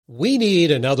We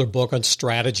need another book on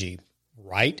strategy,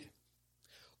 right?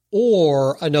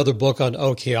 Or another book on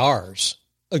OKRs.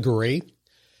 Agree?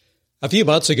 A few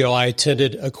months ago, I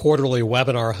attended a quarterly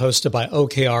webinar hosted by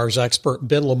OKRs expert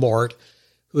Ben Lamort,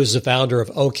 who is the founder of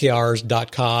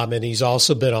OKRs.com, and he's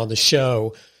also been on the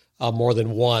show more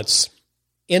than once.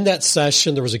 In that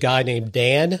session, there was a guy named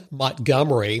Dan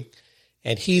Montgomery,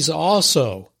 and he's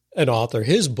also an author.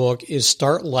 His book is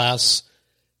Start Less,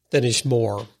 Finish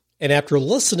More. And after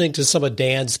listening to some of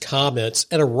Dan's comments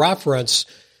and a reference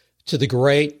to the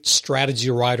great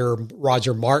strategy writer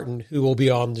Roger Martin, who will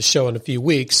be on the show in a few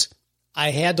weeks,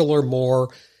 I had to learn more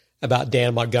about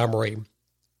Dan Montgomery.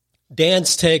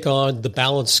 Dan's take on the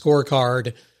balanced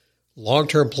scorecard,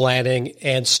 long-term planning,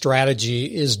 and strategy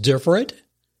is different,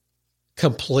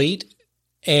 complete,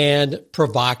 and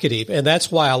provocative. And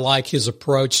that's why I like his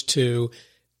approach to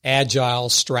agile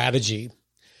strategy.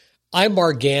 I'm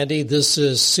Mark Gandy. This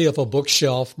is CFO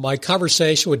Bookshelf. My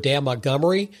conversation with Dan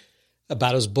Montgomery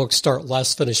about his book, Start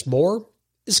Less, Finish More,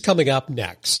 is coming up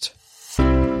next.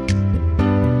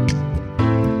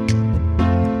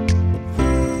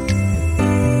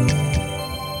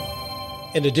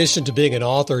 In addition to being an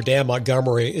author, Dan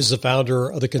Montgomery is the founder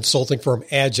of the consulting firm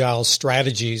Agile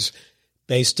Strategies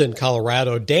based in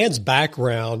Colorado. Dan's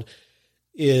background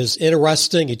is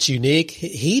interesting. It's unique.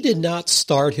 He did not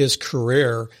start his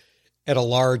career at a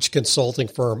large consulting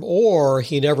firm, or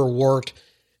he never worked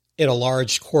in a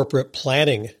large corporate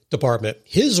planning department.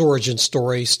 His origin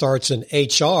story starts in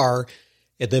HR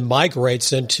and then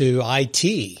migrates into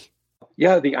IT.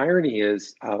 Yeah, the irony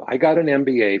is I got an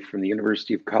MBA from the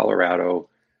University of Colorado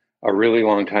a really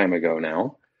long time ago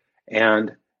now.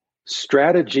 And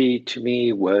strategy to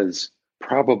me was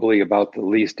probably about the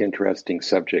least interesting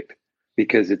subject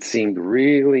because it seemed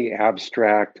really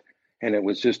abstract and it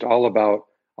was just all about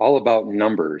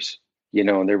numbers,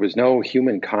 and there was no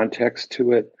human context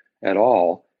to it at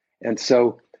all. And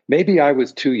so maybe I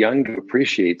was too young to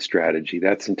appreciate strategy.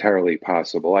 That's entirely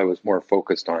possible. I was more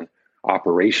focused on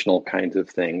operational kinds of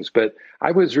things, but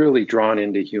I was really drawn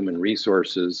into human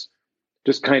resources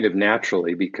just kind of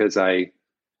naturally because I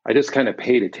just kind of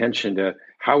paid attention to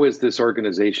how is this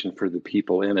organization for the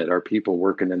people in it? Are people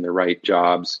working in the right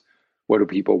jobs? What do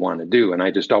people want to do? And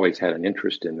I just always had an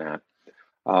interest in that.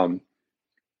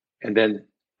 And then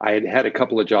I had had a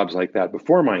couple of jobs like that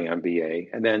before my MBA.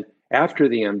 And then after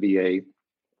the MBA,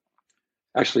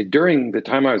 actually during the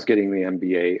time I was getting the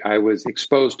MBA, I was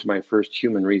exposed to my first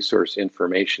human resource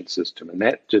information system. And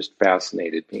that just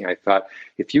fascinated me. I thought,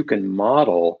 if you can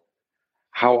model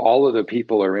how all of the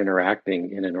people are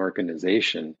interacting in an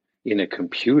organization in a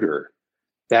computer,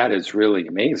 that is really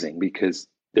amazing because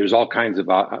there's all kinds of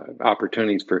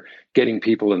opportunities for getting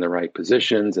people in the right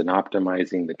positions and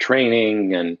optimizing the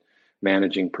training and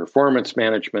managing performance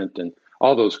management and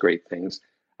all those great things.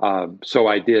 So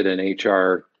I did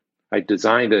I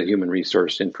designed a human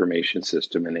resource information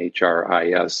system, an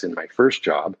HRIS, in my first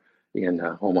job in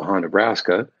Omaha,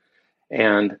 Nebraska,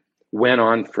 and went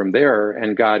on from there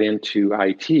and got into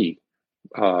IT.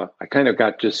 I kind of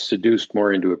got just seduced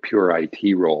more into a pure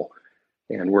IT role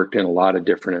and worked in a lot of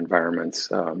different environments,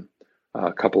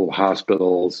 a couple of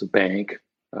hospitals, a bank,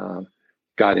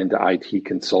 got into IT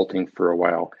consulting for a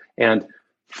while. And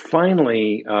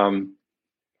finally,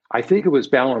 I think it was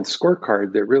Balanced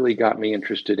Scorecard that really got me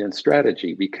interested in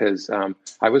strategy because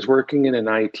I was working in an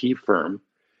IT firm,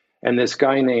 and this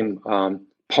guy named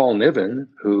Paul Niven,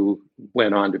 who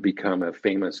went on to become a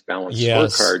famous Balanced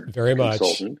Scorecard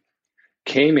consultant,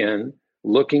 came in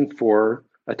looking for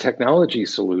a technology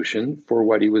solution for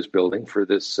what he was building for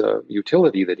this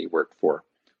utility that he worked for,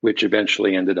 which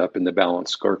eventually ended up in the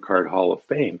Balanced Scorecard Hall of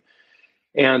Fame.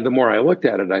 And the more I looked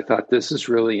at it, I thought, this is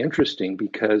really interesting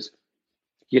because,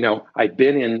 I'd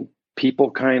been in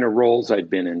people kind of roles, I'd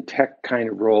been in tech kind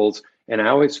of roles, and I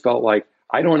always felt like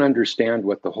I don't understand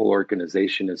what the whole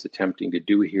organization is attempting to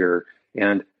do here.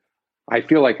 And I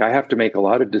feel like I have to make a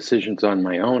lot of decisions on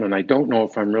my own, and I don't know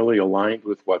if I'm really aligned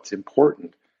with what's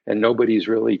important, and nobody's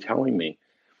really telling me.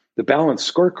 The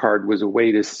Balanced Scorecard was a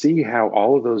way to see how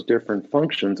all of those different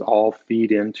functions all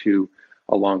feed into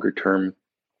a longer term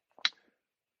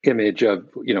image of,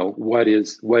 what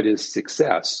is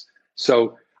success.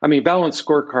 So, Balanced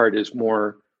Scorecard is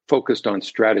more focused on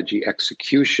strategy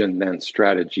execution than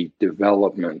strategy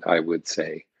development, I would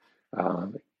say.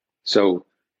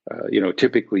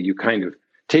 Typically you kind of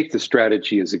take the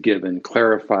strategy as a given,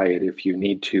 clarify it if you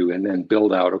need to, and then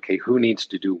build out, okay, who needs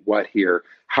to do what here?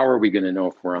 How are we going to know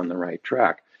if we're on the right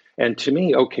track? And to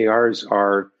me, OKRs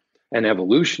are an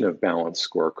evolution of Balanced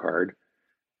Scorecard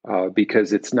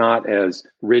because it's not as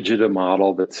rigid a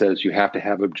model that says you have to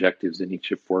have objectives in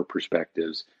each of four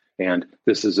perspectives. and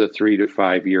this is a 3 to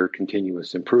 5 year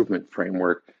continuous improvement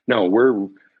framework. No, we're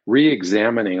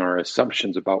re-examining our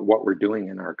assumptions about what we're doing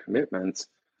in our commitments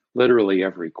literally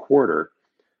every quarter,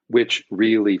 which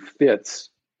really fits,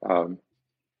 the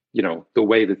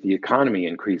way that the economy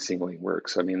increasingly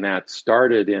works. I mean, that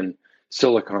started in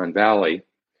Silicon Valley,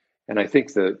 and I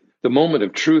think the moment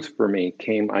of truth for me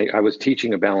came. I was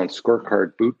teaching a balanced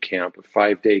scorecard boot camp, a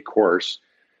 5-day course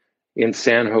in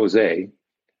San Jose,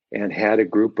 and had a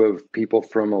group of people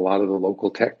from a lot of the local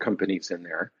tech companies in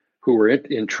there who were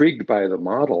intrigued by the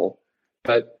model.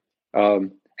 But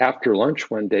after lunch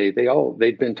one day,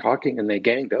 they'd been talking and they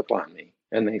ganged up on me.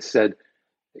 And they said,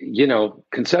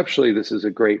 conceptually, this is a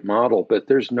great model, but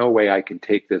there's no way I can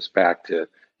take this back to,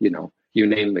 you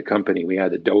name the company. We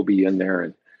had Adobe in there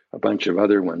and a bunch of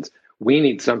other ones. We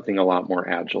need something a lot more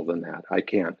agile than that. I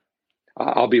can't.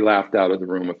 I'll be laughed out of the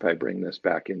room if I bring this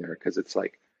back in there, because it's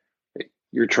like,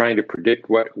 you're trying to predict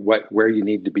where you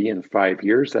need to be in 5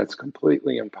 years. That's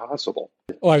completely impossible.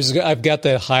 Oh, I've got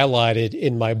that highlighted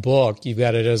in my book. You've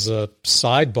got it as a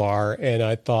sidebar, and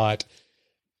I thought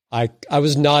I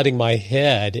was nodding my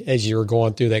head as you were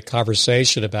going through that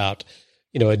conversation about,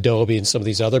 Adobe and some of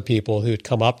these other people who had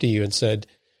come up to you and said,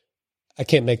 "I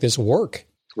can't make this work."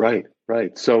 Right.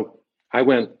 So I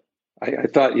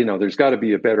thought, there's got to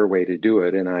be a better way to do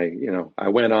it, and I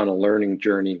went on a learning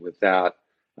journey with that.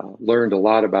 Learned a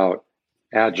lot about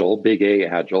Agile, big A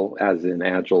Agile, as in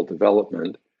Agile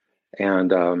development,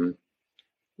 and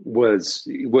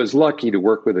was lucky to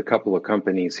work with a couple of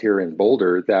companies here in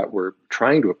Boulder that were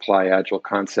trying to apply Agile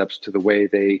concepts to the way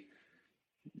they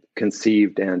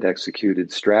conceived and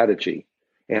executed strategy.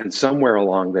 And somewhere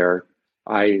along there,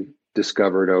 I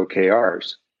discovered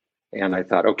OKRs, and I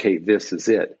thought, okay, this is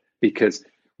it. Because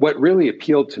what really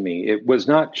appealed to me, it was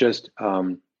not just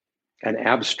an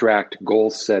abstract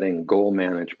goal-setting, goal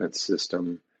management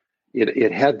system.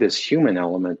 It had this human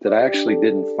element that I actually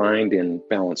didn't find in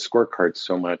balanced scorecards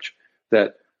so much,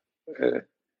 that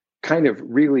kind of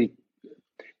really,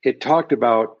 it talked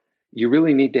about you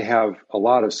really need to have a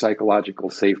lot of psychological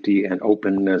safety and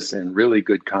openness and really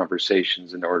good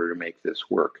conversations in order to make this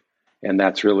work. And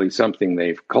that's really something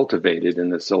they've cultivated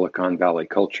in the Silicon Valley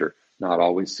culture. Not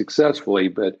always successfully,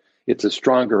 but it's a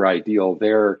stronger ideal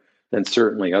there than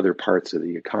certainly other parts of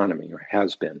the economy, or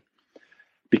has been,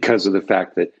 because of the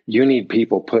fact that you need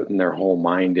people putting their whole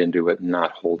mind into it and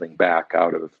not holding back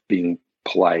out of being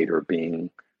polite or being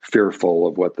fearful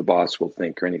of what the boss will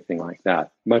think or anything like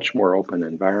that. Much more open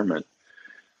environment.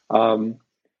 And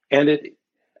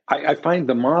I find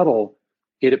the model,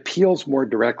 it appeals more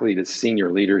directly to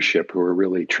senior leadership who are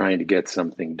really trying to get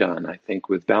something done. I think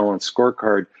with balanced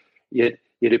scorecard, it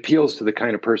appeals to the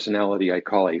kind of personality I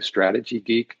call a strategy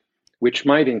geek, which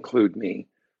might include me,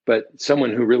 but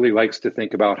someone who really likes to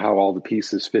think about how all the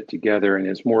pieces fit together and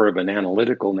is more of an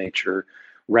analytical nature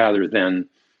rather than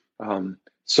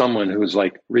someone who's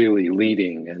like really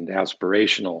leading and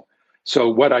aspirational. So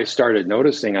what I started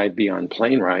noticing, I'd be on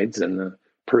plane rides and the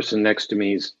person next to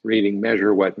me is reading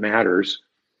Measure What Matters.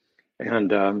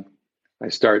 And I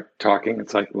start talking.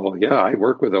 It's like, well, yeah, I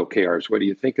work with OKRs. What do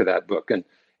you think of that book? And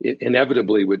it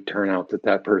inevitably would turn out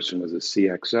that person was a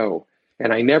CXO.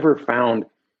 And I never found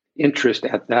interest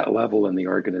at that level in the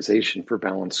organization for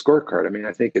balanced scorecard. I mean,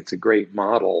 I think it's a great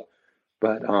model,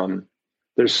 but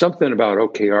there's something about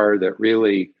OKR that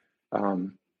really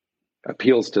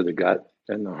appeals to the gut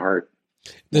and the heart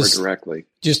more directly.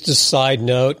 Just a side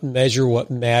note, Measure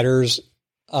What Matters.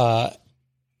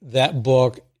 That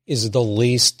book is the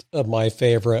least of my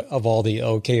favorite of all the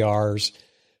OKRs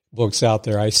books out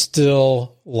there. I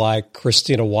still like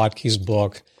Christina Watkey's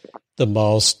book the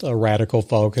most, a Radical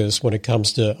Focus, when it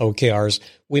comes to OKRs.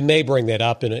 We may bring that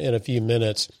up in a few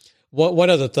minutes. One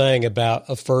other thing about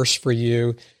a first for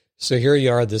you. So here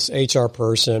you are, this HR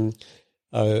person,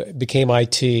 became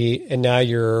IT, and now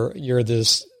you're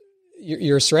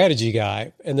a strategy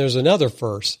guy. And there's another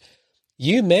first.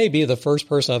 You may be the first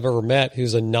person I've ever met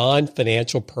who's a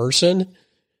non-financial person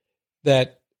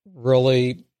that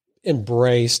really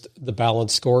embraced the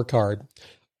balanced scorecard.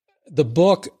 The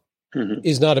book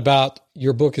is not about,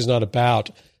 your book is not about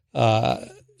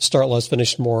Start Less,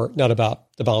 Finish More, not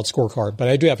about the balanced scorecard. But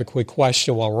I do have a quick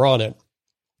question while we're on it.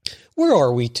 Where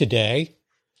are we today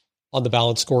on the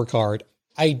balanced scorecard?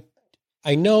 I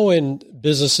know in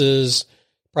businesses,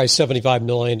 probably 75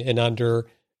 million and under,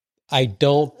 I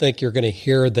don't think you're going to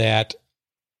hear that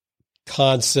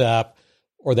concept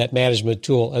or that management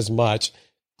tool as much.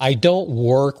 I don't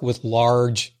work with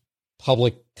large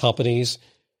public companies.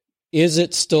 Is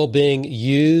it still being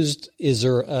used? Is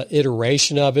there an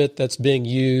iteration of it that's being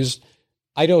used?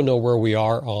 I don't know where we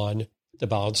are on the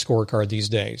balanced scorecard these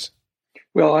days?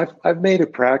 Well, I've made a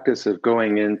practice of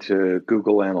going into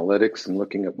Google Analytics and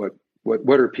looking at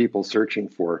what are people searching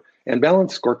for. And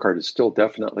balanced scorecard is still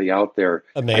definitely out there.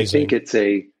 Amazing. I think it's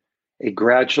a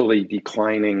gradually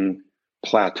declining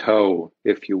plateau,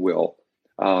 if you will.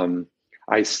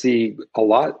 I see a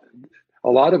lot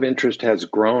of interest has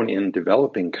grown in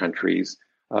developing countries,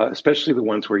 especially the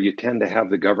ones where you tend to have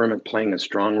the government playing a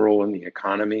strong role in the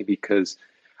economy, because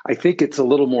I think it's a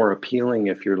little more appealing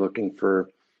if you're looking for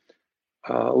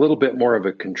a little bit more of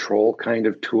a control kind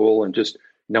of tool and just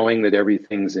knowing that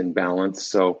everything's in balance.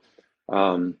 So,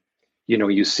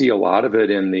 you see a lot of it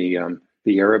in the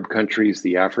Arab countries,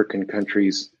 the African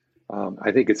countries.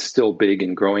 I think it's still big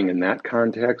and growing in that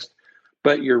context.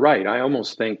 But you're right. I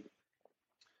almost think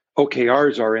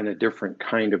OKRs are in a different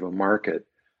kind of a market.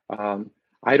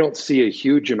 I don't see a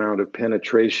huge amount of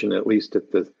penetration, at least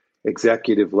at the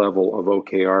executive level, of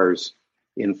OKRs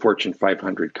in Fortune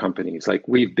 500 companies. Like,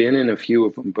 we've been in a few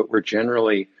of them, but we're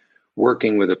generally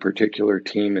working with a particular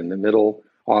team in the middle,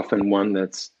 often one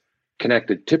that's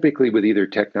connected typically with either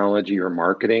technology or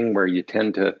marketing, where you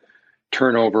tend to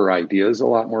turn over ideas a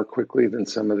lot more quickly than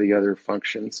some of the other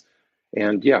functions.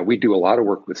 And yeah, we do a lot of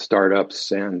work with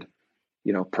startups and,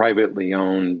 privately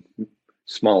owned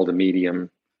small to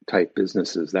medium type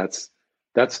businesses. That's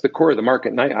the core of the market.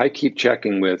 And I keep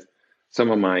checking with some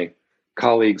of my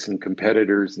colleagues and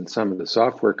competitors and some of the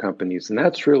software companies, and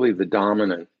that's really the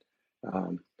dominant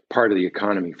part of the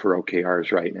economy for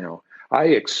OKRs right now. I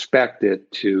expect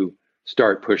it to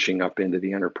start pushing up into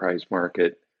the enterprise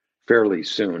market fairly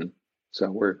soon. So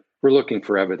we're looking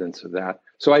for evidence of that.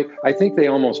 So I think they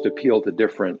almost appeal to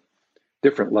different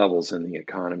levels in the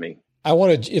economy. I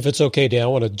want to, if it's okay, Dan, I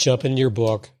want to jump into your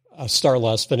book, Start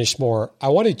Less, Finish More. I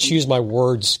want to choose my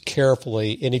words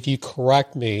carefully, and if you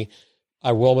correct me,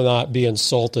 I will not be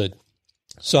insulted.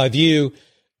 So I view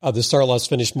the Start Less,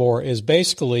 Finish More is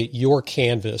basically your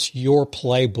canvas, your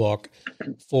playbook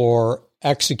for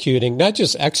executing, not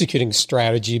just executing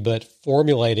strategy, but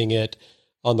formulating it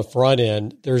on the front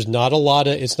end. There's not a lot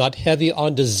of, it's not heavy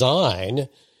on design,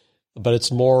 but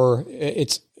it's more,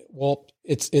 it's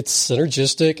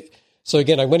synergistic. So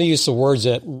again, I'm going to use the words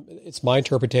that it's my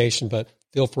interpretation, but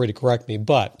feel free to correct me.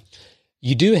 But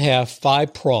you do have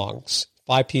 5 prongs,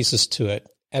 5 pieces to it.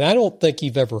 And I don't think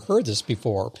you've ever heard this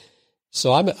before.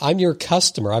 So I'm your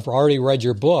customer. I've already read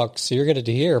your book, so you're going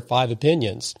to hear 5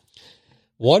 opinions.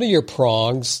 One of your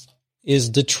prongs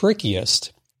is the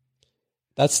trickiest.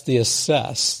 That's the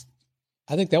assess.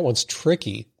 I think that one's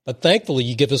tricky, but thankfully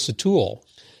you give us a tool.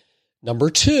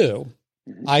 Number 2,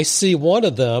 I see one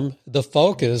of them, the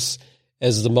focus,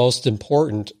 as the most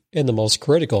important and the most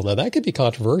critical. Now that could be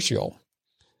controversial,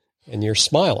 and you're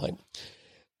smiling.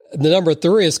 The number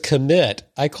 3 is commit.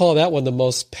 I call that one the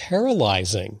most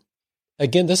paralyzing.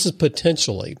 Again, this is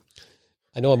potentially.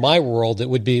 I know in my world it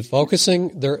would be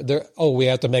focusing. We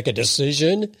have to make a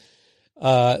decision.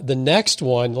 The next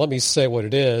one, let me say what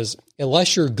it is.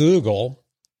 Unless you're Google,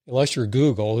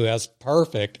 who has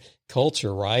perfect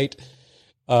culture, right?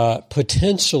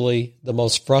 Potentially the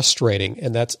most frustrating,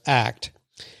 and that's act.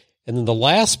 And then the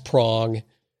last prong,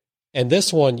 and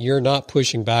this one you're not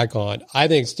pushing back on, I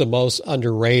think it's the most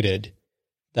underrated,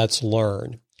 that's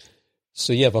learn.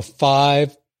 So you have a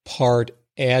 5-part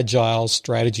agile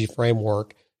strategy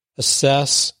framework: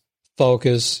 assess,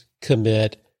 focus,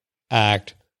 commit,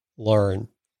 act, learn.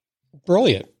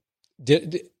 Brilliant.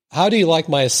 How do you like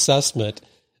my assessment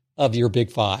of your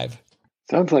big 5?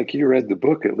 Sounds like you read the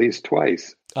book at least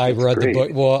twice. I've read the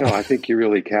book. Well, no, I think you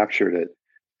really captured it.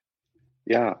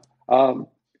 Yeah.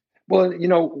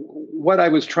 What I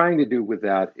was trying to do with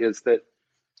that is that,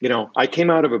 I came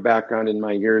out of a background in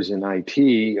my years in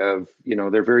IT of,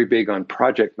 they're very big on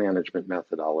project management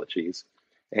methodologies.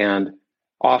 And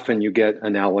often you get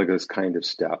analogous kind of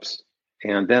steps.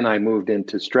 And then I moved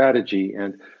into strategy.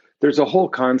 And there's a whole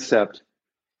concept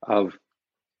of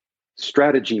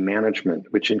strategy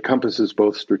management, which encompasses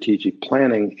both strategic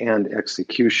planning and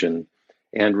execution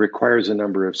and requires a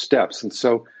number of steps. And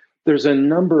so there's a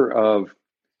number of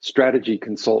strategy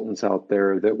consultants out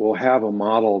there that will have a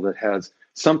model that has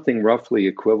something roughly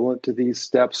equivalent to these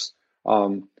steps.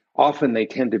 Often they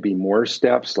tend to be more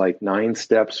steps, like 9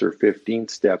 steps or 15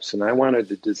 steps. And I wanted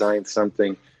to design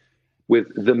something with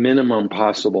the minimum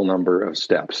possible number of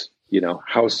steps.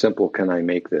 How simple can I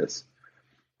make this?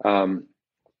 And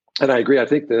I agree. I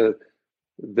think the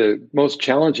most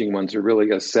challenging ones are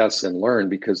really assess and learn,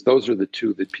 because those are the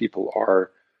 2 that people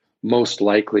are most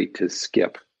likely to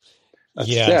skip.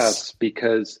 Yes. Assess,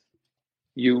 because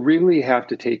you really have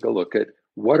to take a look at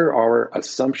what are our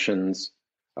assumptions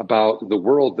about the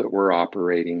world that we're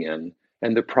operating in,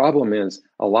 And the problem is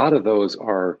a lot of those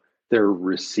they're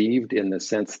received in the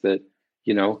sense that,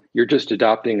 you're just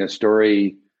adopting a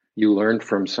story you learned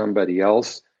from somebody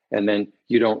else, and then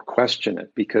you don't question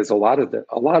it, because a lot of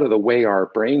the way our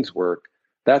brains work,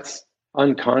 that's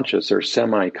unconscious or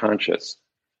semi-conscious,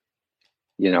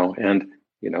 and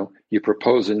you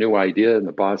propose a new idea and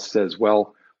the boss says,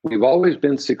 well, we've always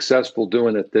been successful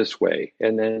doing it this way.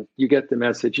 And then you get the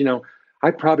message,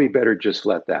 I probably better just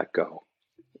let that go.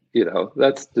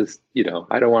 That's just,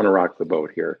 I don't want to rock the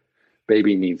boat here.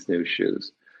 Baby needs new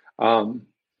shoes.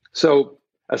 So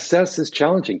assess is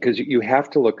challenging because you have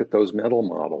to look at those mental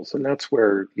models. And that's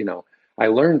where, I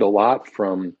learned a lot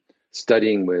from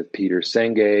studying with Peter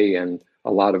Senge and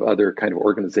a lot of other kind of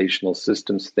organizational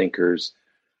systems thinkers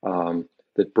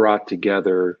that brought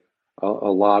together a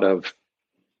lot of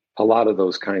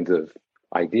those kinds of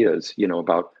ideas,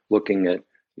 about looking at,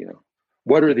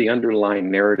 what are the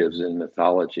underlying narratives in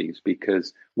mythologies?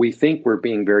 Because we think we're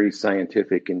being very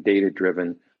scientific and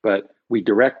data-driven, but we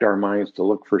direct our minds to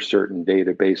look for certain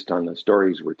data based on the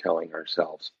stories we're telling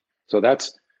ourselves. So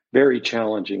that's very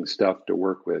challenging stuff to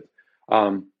work with.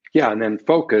 And then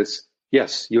focus.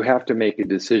 Yes, you have to make a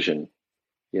decision.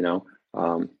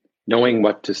 Knowing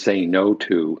what to say no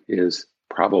to is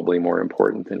probably more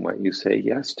important than what you say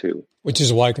yes to. Which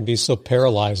is why it can be so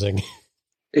paralyzing.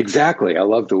 Exactly. I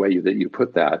love the way that you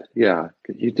put that. Yeah.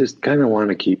 You just kind of want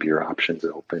to keep your options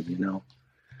open,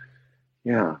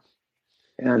 Yeah.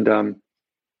 And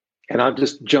I'll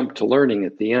just jump to learning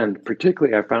at the end.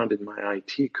 Particularly, I found in my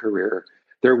IT career,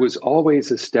 there was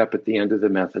always a step at the end of the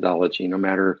methodology, no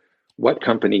matter what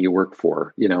company you work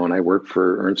for, and I worked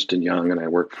for Ernst & Young and I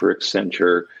worked for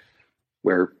Accenture,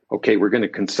 where, okay, we're going to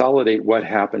consolidate what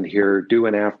happened here, do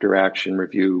an after action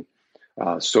review,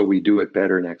 so we do it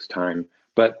better next time.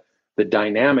 But the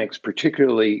dynamics,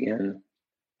 particularly in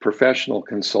professional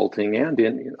consulting and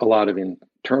in a lot of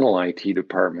internal IT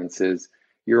departments, is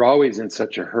you're always in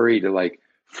such a hurry to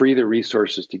free the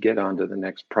resources to get onto the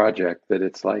next project that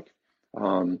it's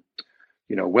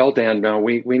well, Dan, no,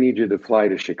 we need you to fly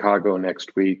to Chicago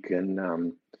next week,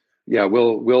 and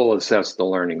we'll assess the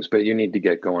learnings, but you need to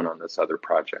get going on this other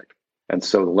project. And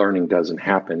so the learning doesn't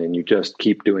happen, and you just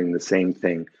keep doing the same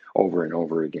thing over and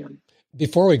over again.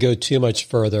 Before we go too much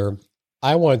further,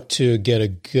 I want to get a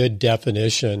good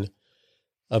definition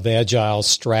of agile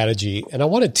strategy, and I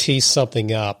want to tee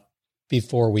something up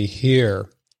before we hear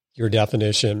your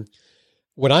definition.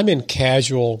 When I'm in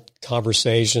casual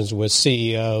conversations with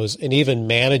CEOs and even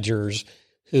managers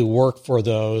who work for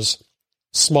those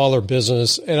smaller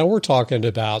business, and we're talking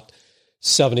about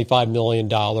 $75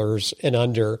 million and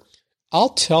under, I'll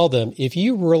tell them, if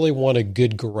you really want a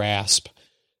good grasp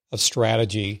of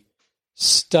strategy,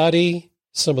 study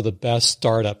some of the best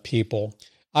startup people.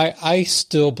 I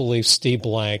still believe Steve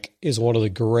Blank is one of the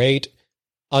great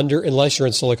unless you're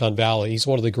in Silicon Valley, he's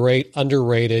one of the great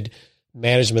underrated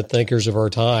management thinkers of our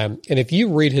time. And if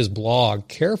you read his blog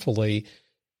carefully,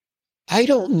 I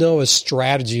don't know a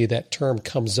strategy that term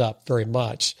comes up very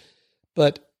much,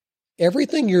 but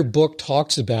everything your book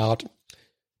talks about,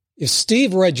 if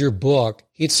Steve read your book,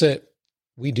 he'd say,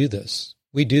 we do this,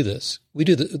 we do this, we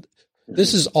do this.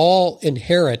 This is all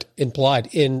inherent, implied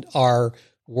in our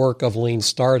work of lean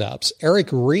startups. Eric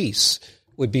Ries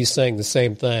would be saying the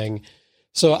same thing.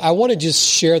 So I want to just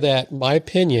share my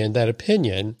opinion,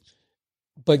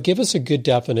 but give us a good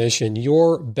definition,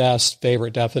 your best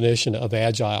favorite definition of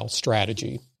agile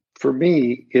strategy. For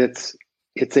me, it's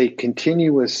a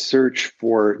continuous search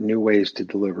for new ways to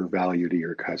deliver value to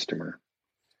your customer.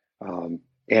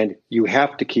 And you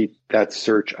have to keep that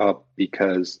search up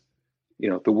because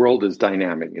the world is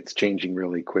dynamic. It's changing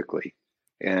really quickly.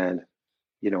 And,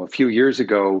 a few years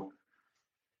ago,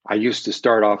 I used to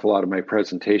start off a lot of my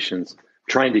presentations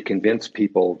trying to convince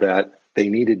people that they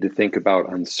needed to think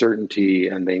about uncertainty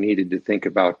and they needed to think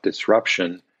about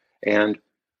disruption. And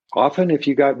often if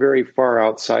you got very far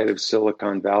outside of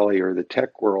Silicon Valley or the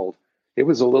tech world, it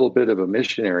was a little bit of a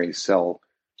missionary sell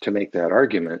to make that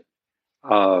argument.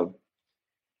 And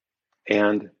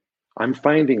I'm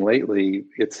finding lately,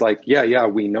 it's like, yeah,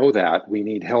 we know that. We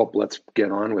need help. Let's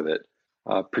get on with it.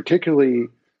 Particularly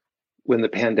when the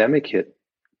pandemic hit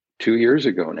 2 years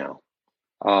ago now.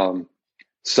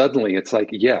 Suddenly it's like,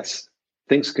 yes,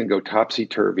 things can go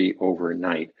topsy-turvy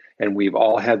overnight. And we've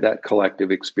all had that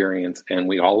collective experience and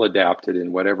we all adapted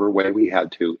in whatever way we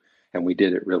had to, and we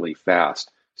did it really fast.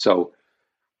 So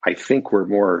I think we're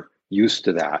more used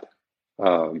to that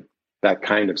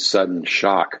kind of sudden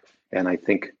shock. And I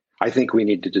think we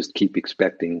need to just keep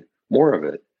expecting more of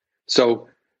it. So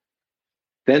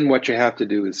then what you have to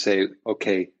do is say,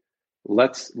 okay,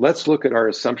 let's look at our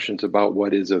assumptions about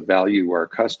what is of value to our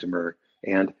customer.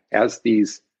 And as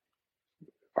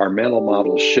our mental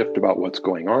models shift about what's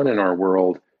going on in our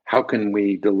world, how can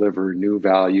we deliver new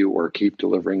value or keep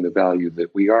delivering the value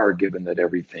that we are, given that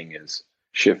everything is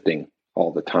shifting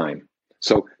all the time?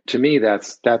 So to me,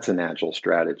 that's an agile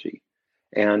strategy.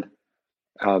 And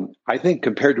I think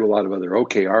compared to a lot of other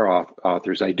OKR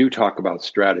authors, I do talk about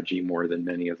strategy more than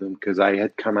many of them, because I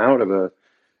had come out of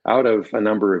a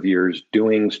number of years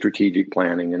doing strategic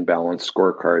planning and balanced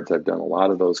scorecards. I've done a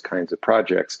lot of those kinds of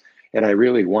projects, and I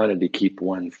really wanted to keep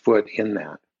one foot in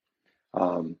that.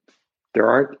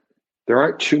 There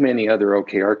aren't too many other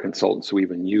OKR consultants who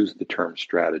even use the term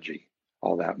strategy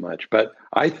all that much, but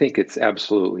I think it's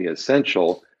absolutely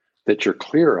essential that you're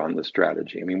clear on the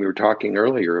strategy. I mean, we were talking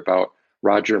earlier about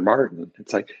Roger Martin.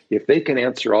 It's like, if they can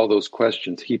answer all those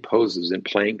questions he poses in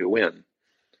Playing to Win,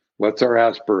 what's our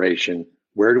aspiration?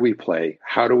 Where do we play?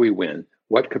 How do we win?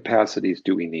 What capacities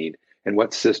do we need? And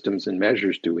what systems and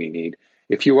measures do we need?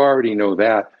 If you already know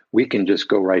that, we can just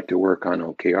go right to work on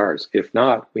OKRs. If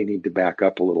not, we need to back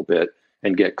up a little bit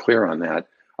and get clear on that.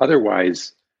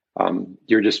 Otherwise,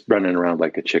 you're just running around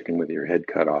like a chicken with your head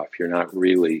cut off. You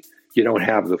don't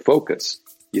have the focus.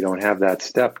 You don't have that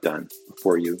step done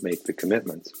before you make the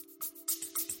commitments.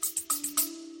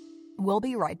 We'll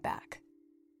be right back.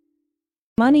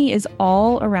 Money is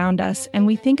all around us, and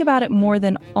we think about it more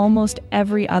than almost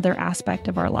every other aspect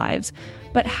of our lives.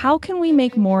 But how can we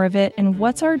make more of it, and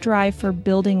what's our drive for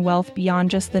building wealth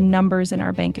beyond just the numbers in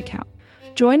our bank account?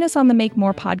 Join us on the Make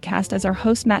More podcast as our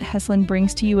host Matt Heslin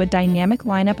brings to you a dynamic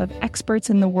lineup of experts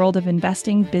in the world of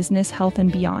investing, business, health,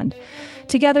 and beyond.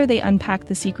 Together, they unpack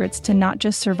the secrets to not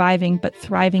just surviving, but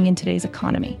thriving in today's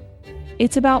economy.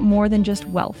 It's about more than just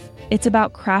wealth. It's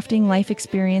about crafting life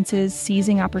experiences,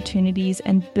 seizing opportunities,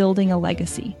 and building a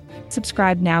legacy.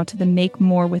 Subscribe now to the Make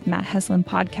More with Matt Heslin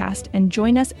podcast and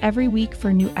join us every week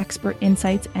for new expert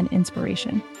insights and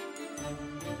inspiration.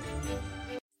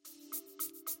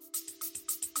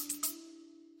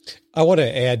 I want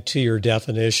to add to your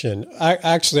definition.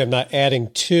 I'm not adding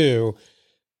to.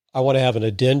 I want to have an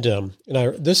addendum.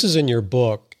 And this is in your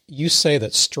book. You say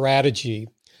that strategy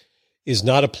is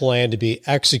not a plan to be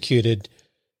executed,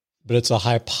 but it's a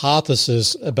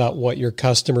hypothesis about what your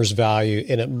customers value,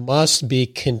 and it must be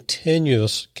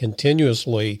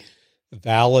continuously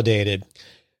validated.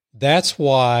 That's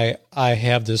why I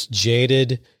have this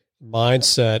jaded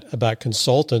mindset about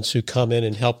consultants who come in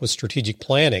and help with strategic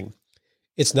planning.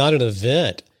 It's not an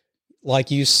event, like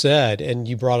you said, and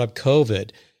you brought up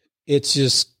COVID. It's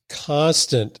just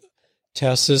constant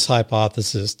test this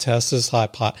hypothesis,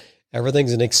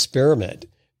 everything's an experiment.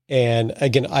 And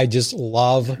again, I just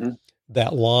love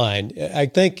that line. I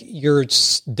think your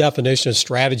definition of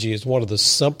strategy is one of the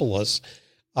simplest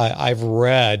I've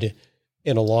read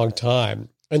in a long time.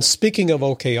 And speaking of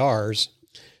OKRs,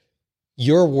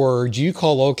 your word, you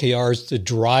call OKRs the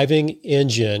driving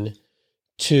engine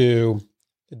to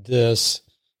this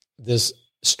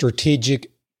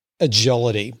strategic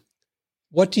agility.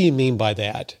 What do you mean by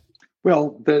that?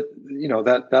 Well,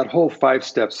 that whole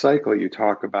 5-step cycle you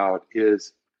talk about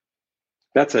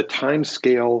that's a time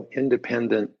scale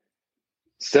independent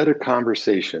set of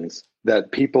conversations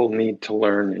that people need to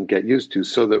learn and get used to,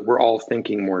 so that we're all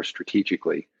thinking more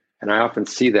strategically. And I often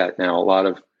see that now. A lot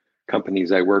of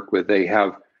companies I work with, they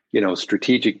have,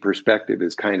 strategic perspective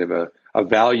is kind of a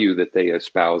value that they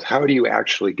espouse. How do you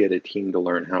actually get a team to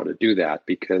learn how to do that?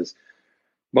 Because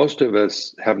most of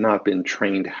us have not been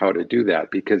trained how to do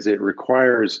that, because it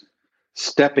requires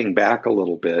stepping back a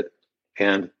little bit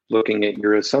and looking at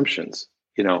your assumptions.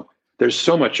 There's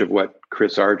so much of what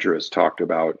Chris Argyro has talked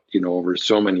about, over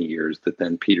so many years, that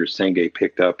then Peter Senge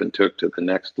picked up and took to the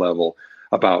next level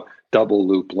about double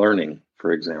loop learning,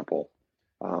 for example.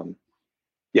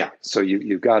 So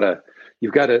you've got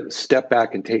to step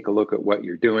back and take a look at what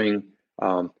you're doing,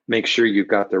 make sure you've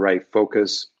got the right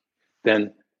focus.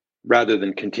 Then, rather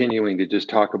than continuing to just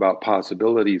talk about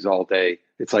possibilities all day,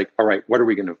 it's like, all right, what are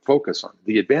we going to focus on?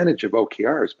 The advantage of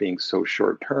OKRs being so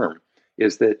short term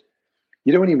is that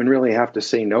you don't even really have to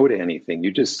say no to anything.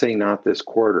 You just say, not this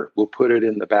quarter. We'll put it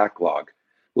in the backlog.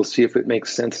 We'll see if it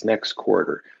makes sense next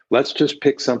quarter. Let's just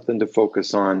pick something to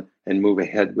focus on and move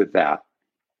ahead with that.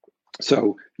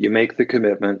 So you make the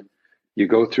commitment. You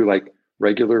go through like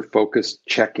regular focused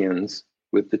check-ins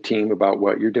with the team about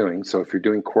what you're doing. So if you're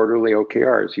doing quarterly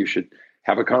OKRs, you should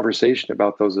have a conversation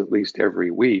about those at least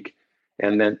every week.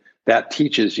 And then that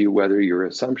teaches you whether your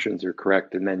assumptions are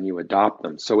correct, and then you adopt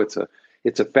them. So it's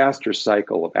a faster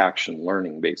cycle of action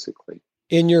learning, basically.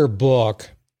 In your book,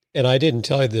 and I didn't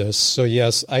tell you this, so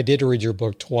yes, I did read your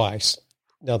book twice.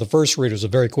 Now, the first read was a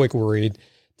very quick read.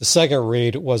 The second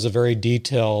read was a very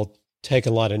detailed, take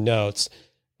a lot of notes.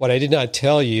 What I did not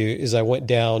tell you is I went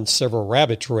down several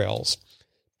rabbit trails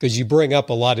because you bring up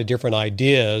a lot of different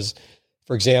ideas.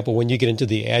 For example, when you get into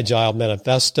the Agile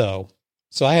Manifesto.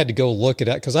 So I had to go look at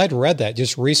that because I'd read that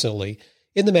just recently.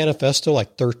 In the manifesto,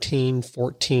 like 13,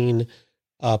 14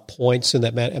 points in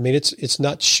that. I mean, it's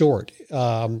not short.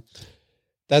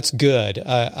 That's good.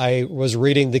 I was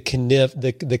reading the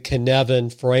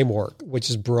Cynefin framework, which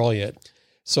is brilliant.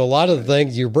 So a lot of the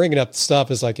things you're bringing up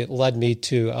stuff is like it led me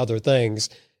to other things,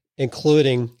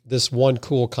 including this one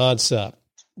cool concept.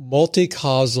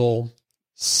 Multi-causal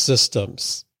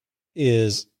systems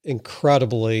is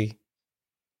incredibly,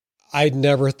 I'd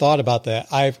never thought about that.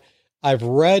 I've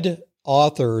read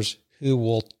authors who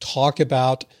will talk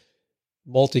about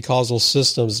multi-causal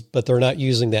systems, but they're not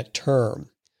using that term.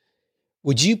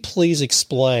 Would you please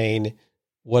explain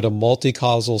what a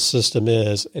multi-causal system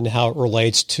is and how it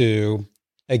relates to,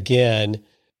 again,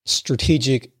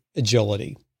 strategic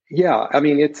agility? Yeah, I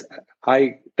mean,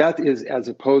 that is as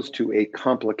opposed to a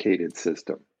complicated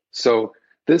system. So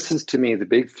this is, to me, the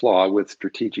big flaw with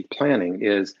strategic planning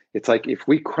is it's like if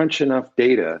we crunch enough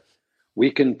data,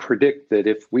 we can predict that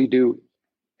if we do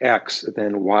X,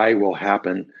 then Y will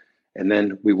happen. And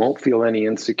then we won't feel any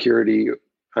insecurity,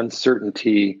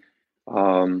 uncertainty.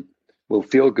 We'll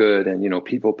feel good. And,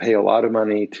 people pay a lot of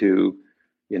money to,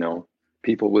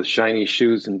 people with shiny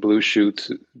shoes and blue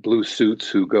suits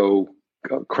who go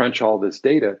crunch all this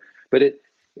data. But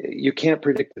you can't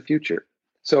predict the future.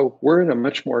 So we're in a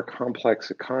much more complex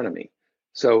economy.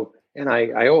 So, and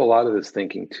I owe a lot of this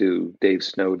thinking to Dave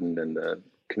Snowden and the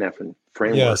Cynefin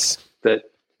framework. Yes. That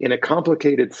in a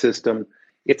complicated system,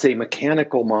 it's a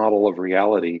mechanical model of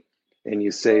reality. And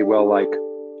you say, well, like,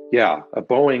 yeah, a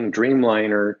Boeing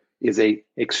Dreamliner is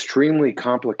extremely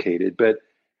complicated, but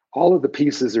all of the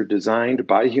pieces are designed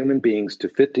by human beings to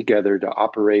fit together to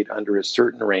operate under a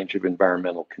certain range of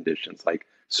environmental conditions, like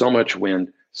so much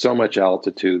wind, so much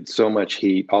altitude, so much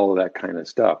heat, all of that kind of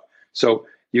stuff. So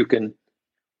you can,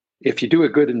 if you do a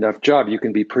good enough job, you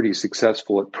can be pretty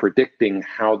successful at predicting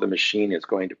how the machine is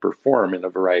going to perform in a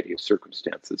variety of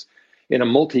circumstances. In a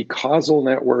multi-causal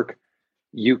network,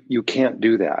 you can't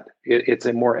do that. It's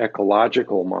a more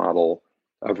ecological model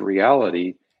of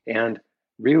reality. And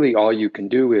really all you can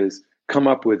do is come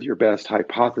up with your best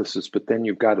hypothesis, but then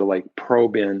you've got to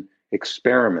probe in,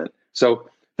 experiment. So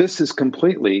this is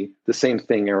completely the same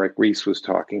thing Eric Ries was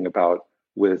talking about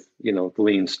with, the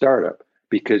lean startup,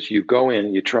 because you go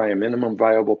in, you try a minimum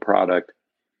viable product.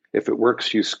 If it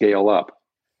works, you scale up.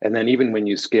 And then even when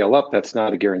you scale up, that's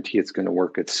not a guarantee it's going to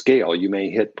work at scale. You may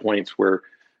hit points where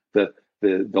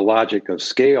the logic of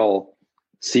scale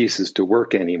ceases to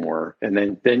work anymore. And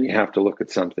then you have to look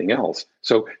at something else.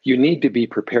 So you need to be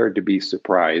prepared to be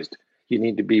surprised. You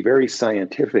need to be very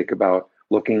scientific about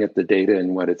looking at the data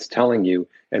and what it's telling you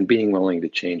and being willing to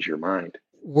change your mind.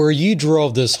 Where you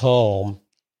drove this home,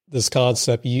 this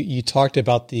concept, you talked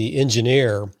about the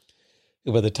engineer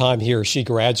who by the time he or she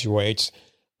graduates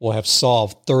will have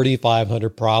solved 3,500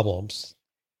 problems.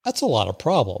 That's a lot of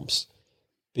problems.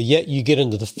 But yet you get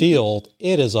into the field,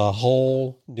 it is a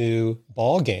whole new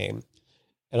ball game.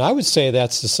 And I would say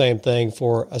that's the same thing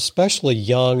for especially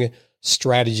young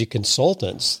strategy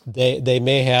consultants.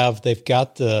 They've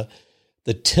got the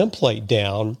template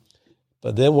down,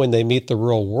 but then when they meet the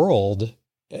real world,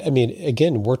 I mean,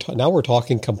 again, we're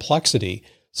talking complexity.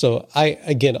 So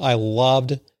I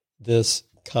loved this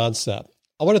concept.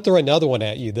 I want to throw another one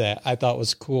at you that I thought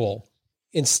was cool.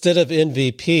 Instead of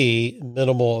MVP,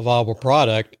 minimal viable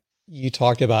product, you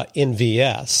talked about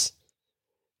MVS.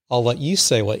 I'll let you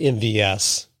say what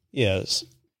MVS is.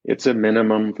 It's a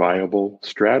minimum viable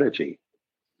strategy.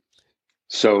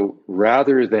 So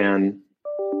rather than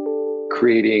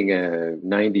creating a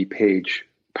 90-page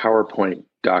PowerPoint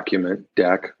document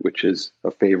deck, which is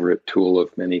a favorite tool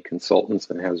of many consultants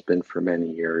and has been for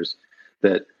many years,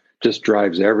 that just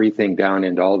drives everything down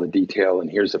into all the detail, and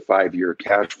here's a 5-year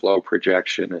cash flow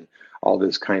projection and all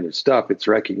this kind of stuff. It's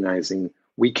recognizing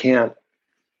we can't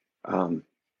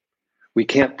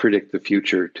predict the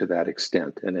future to that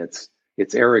extent, and it's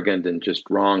arrogant and just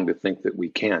wrong to think that we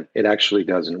can. It actually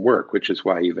doesn't work, which is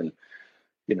why even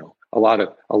a lot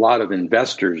of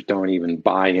investors don't even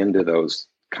buy into those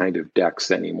kind of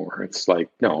decks anymore. It's like,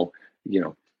 no,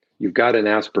 you've got an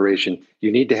aspiration.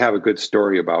 You need to have a good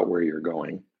story about where you're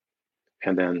going.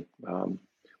 And then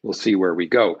we'll see where we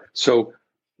go. So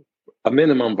a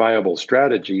minimum viable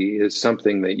strategy is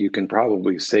something that you can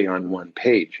probably say on one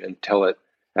page and tell it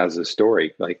as a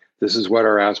story. Like, this is what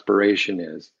our aspiration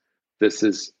is. This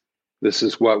is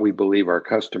what we believe our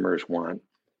customers want.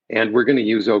 And we're going to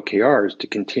use OKRs to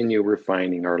continue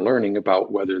refining our learning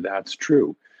about whether that's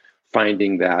true,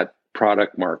 finding that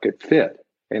product market fit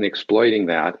and exploiting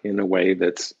that in a way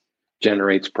that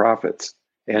generates profits.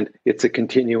 And it's a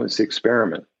continuous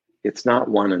experiment. It's not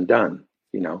one and done,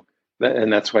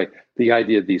 and that's why the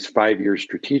idea of these 5-year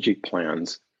strategic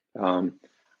plans,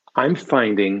 I'm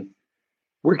finding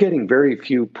we're getting very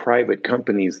few private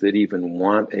companies that even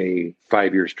want a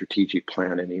 5-year strategic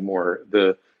plan anymore.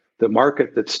 The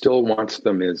market that still wants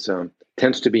them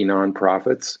tends to be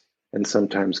nonprofits and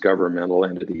sometimes governmental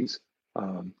entities,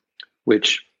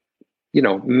 which,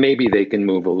 maybe they can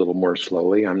move a little more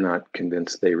slowly. I'm not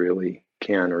convinced they really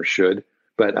can or should,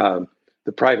 but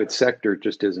the private sector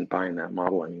just isn't buying that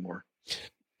model anymore.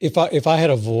 If I had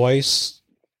a voice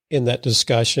in that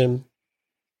discussion,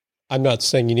 I'm not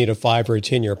saying you need a 5 or a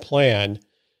 10-year plan.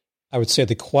 I would say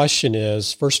the question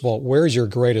is, first of all, where's your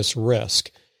greatest risk?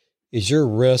 Is your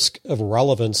risk of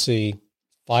relevancy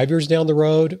 5 years down the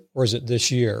road, or is it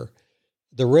this year?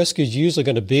 The risk is usually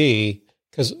going to be,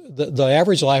 because the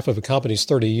average life of a company is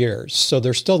 30 years, so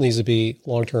there still needs to be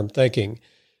long-term thinking.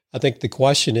 I think the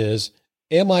question is,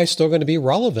 am I still going to be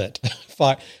relevant?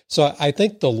 So I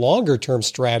think the longer-term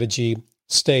strategy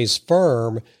stays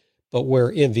firm, but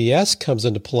where NVS comes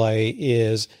into play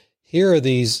is here are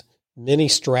these many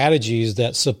strategies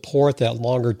that support that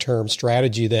longer-term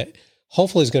strategy that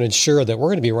hopefully is going to ensure that we're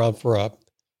going to be around for a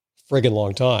friggin'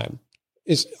 long time.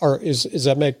 Is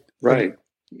that make right?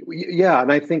 Yeah,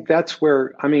 and I think that's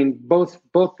where both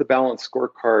the balanced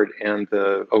scorecard and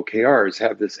the OKRs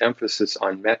have this emphasis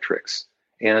on metrics,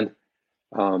 and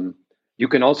you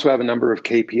can also have a number of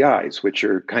KPIs, which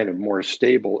are kind of more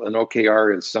stable. An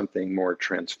OKR is something more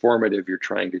transformative you're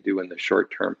trying to do in the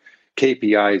short term.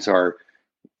 KPIs are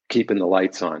keeping the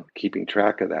lights on, keeping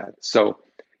track of that. So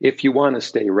if you want to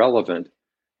stay relevant,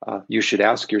 you should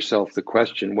ask yourself the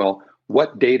question, well,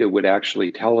 what data would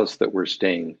actually tell us that we're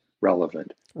staying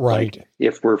relevant? Right. Like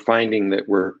if we're finding that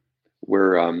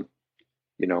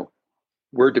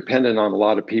we're dependent on a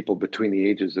lot of people between the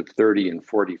ages of 30 and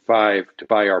 45 to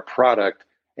buy our product,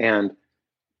 and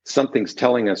something's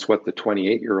telling us what the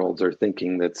 28-year-olds are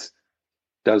thinking that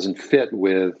doesn't fit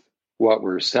with what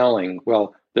we're selling,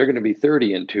 well, they're going to be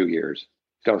 30 in 2 years.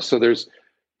 So there's,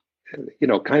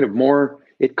 kind of more,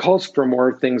 it calls for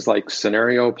more things like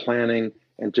scenario planning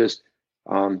and just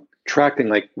tracking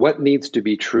like what needs to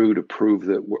be true to prove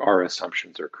that our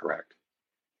assumptions are correct.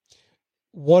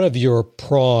 One of your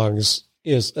prongs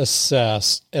is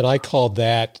assess, and I call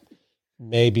that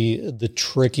maybe the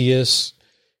trickiest,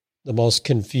 the most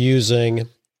confusing,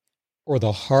 or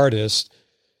the hardest.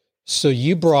 So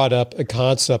you brought up a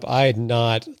concept I had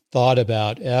not thought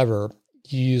about ever.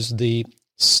 You used the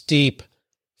STEEP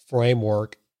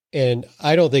framework, and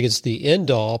I don't think it's the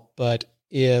end all, but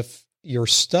if you're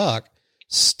stuck,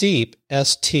 STEEP,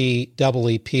 STEEP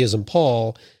as in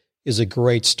Paul, is a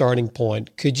great starting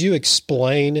point. Could you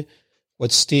explain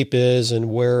what STEEP is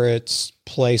and where its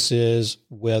place is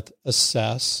with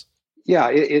assess? Yeah,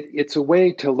 it's a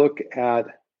way to look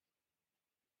at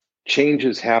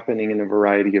changes happening in a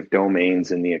variety of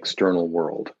domains in the external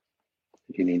world.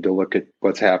 You need to look at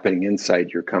what's happening inside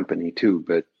your company too,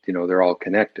 but they're all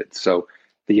connected. So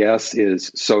the S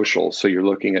is social. So you're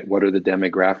looking at what are the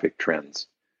demographic trends.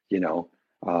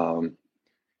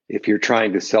 If you're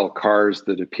trying to sell cars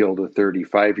that appeal to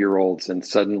 35-year-olds and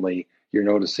suddenly you're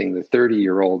noticing the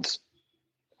 30-year-olds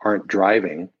aren't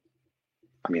driving,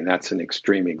 that's an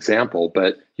extreme example,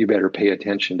 but you better pay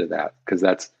attention to that because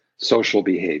that's social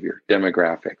behavior,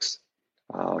 demographics.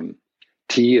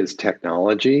 T is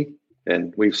technology,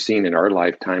 and we've seen in our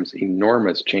lifetimes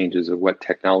enormous changes of what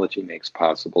technology makes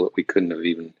possible that we couldn't have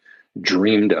even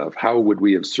dreamed of. How would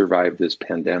we have survived this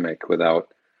pandemic without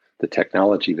the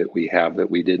technology that we have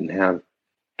that we didn't have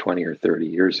 20 or 30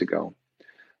 years ago?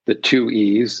 The 2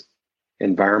 E's,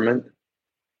 environment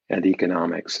and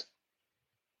economics,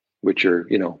 which are,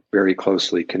 very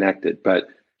closely connected. But,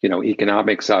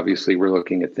 economics, obviously, we're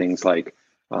looking at things like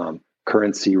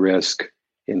currency risk,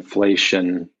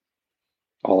 inflation,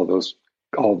 all those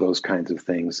kinds of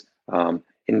things.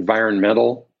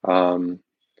 Environmental,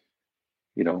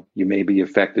 you may be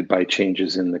affected by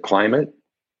changes in the climate.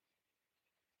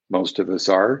 Most of us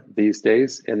are these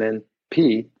days. And then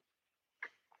P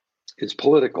is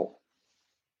political.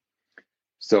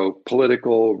 So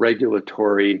political,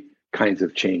 regulatory kinds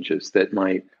of changes that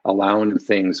might allow new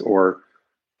things or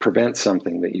prevent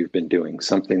something that you've been doing.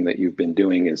 Something that you've been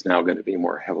doing is now going to be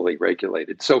more heavily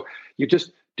regulated. So you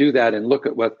just do that and look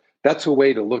at that's a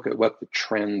way to look at what the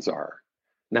trends are.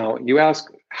 Now you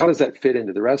ask, how does that fit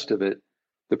into the rest of it?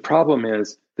 the problem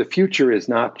is the future is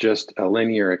not just a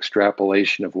linear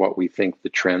extrapolation of what we think the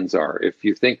trends are. If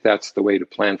you think that's the way to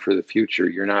plan for the future,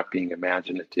 you're not being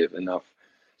imaginative enough.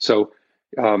 So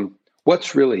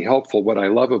what's really helpful, what I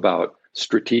love about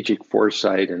strategic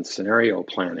foresight and scenario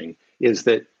planning is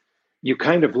that you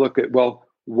kind of look at, well,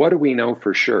 what do we know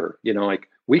for sure? Like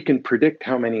we can predict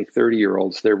how many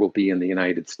 30-year-olds there will be in the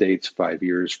United States 5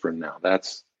 years from now.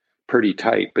 That's pretty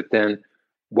tight. But then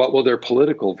what will their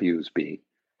political views be?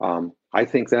 I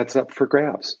think that's up for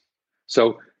grabs.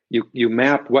 So you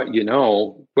map what you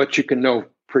know, what you can know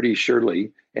pretty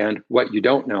surely, and what you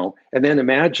don't know. And then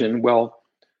imagine, well,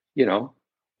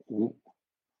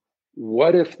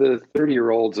 what if the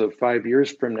 30-year-olds of 5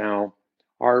 years from now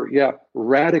are,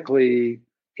 radically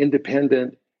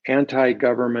independent,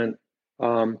 anti-government,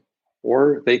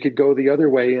 or they could go the other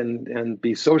way and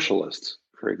be socialists,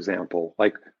 for example.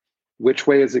 Like, which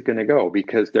way is it going to go?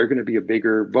 Because they're going to be a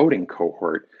bigger voting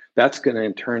cohort. That's going to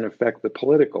in turn affect the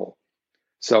political.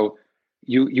 So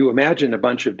you imagine a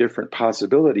bunch of different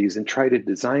possibilities and try to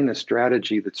design a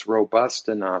strategy that's robust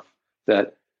enough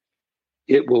that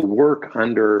it will work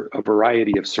under a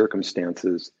variety of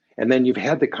circumstances. And then you've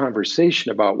had the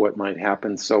conversation about what might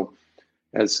happen. So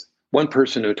as one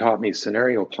person who taught me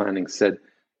scenario planning said,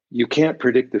 you can't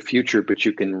predict the future, but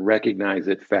you can recognize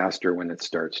it faster when it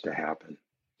starts to happen.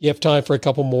 You have time for a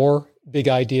couple more big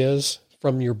ideas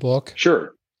from your book?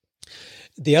 Sure.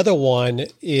 The other one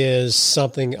is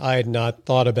something I had not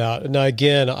thought about. Now,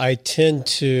 again, I think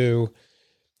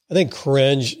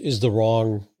cringe is the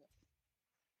wrong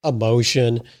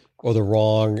emotion or the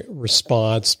wrong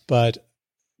response, but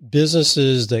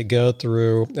businesses that go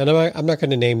through, and I'm not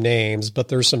going to name names, but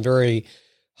there's some very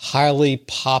highly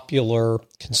popular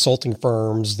consulting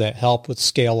firms that help with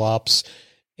scale ups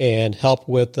and help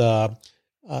with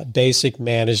basic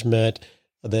management.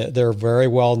 They're very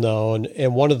well known.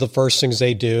 And one of the first things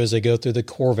they do is they go through the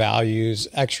core values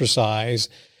exercise.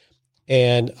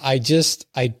 And I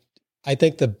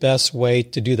think the best way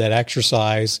to do that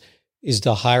exercise is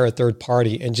to hire a third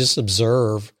party and just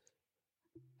observe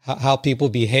how people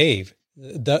behave.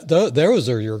 Those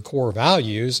are your core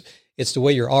values. It's the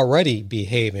way you're already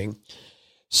behaving.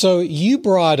 So you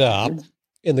brought up,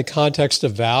 in the context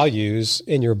of values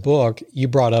in your book, you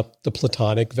brought up the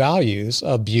Platonic values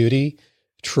of beauty,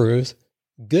 truth,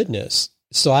 goodness.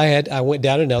 So I went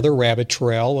down another rabbit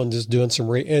trail and just doing some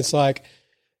and it's like,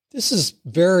 this is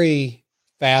very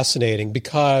fascinating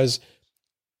because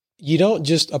you don't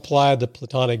just apply the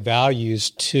Platonic values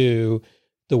to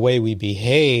the way we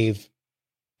behave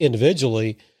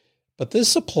individually, but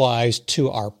this applies to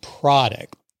our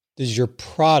product. Does your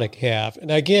product have?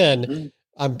 And again,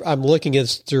 I'm looking at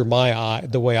this through my eye,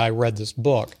 the way I read this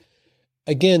book.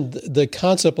 Again, the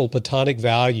concept of Platonic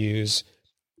values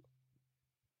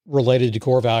related to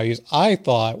core values, I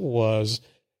thought was,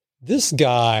 this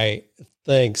guy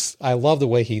thinks, I love the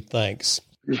way he thinks.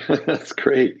 That's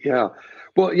great. Yeah.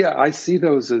 Well, yeah, I see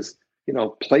those as,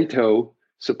 Plato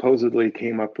supposedly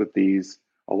came up with these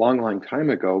a long time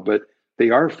ago, but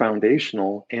they are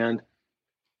foundational and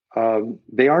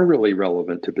they are really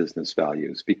relevant to business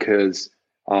values because,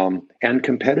 and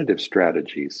competitive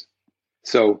strategies.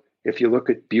 So if you look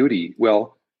at beauty,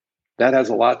 well, that has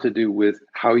a lot to do with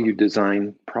how you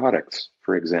design products,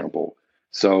 for example.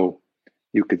 So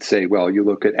you could say, well, you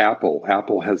look at Apple.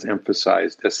 Apple has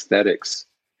emphasized aesthetics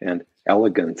and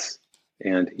elegance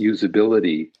and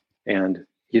usability. And,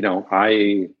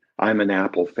 I'm an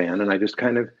Apple fan, and I just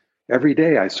kind of, every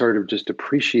day I sort of just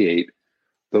appreciate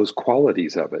those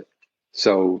qualities of it.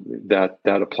 So that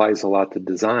applies a lot to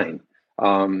design.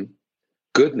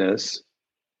 Goodness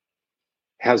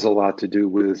has a lot to do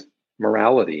with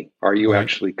morality. Are you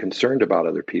actually concerned about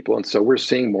other people? And so we're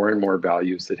seeing more and more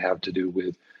values that have to do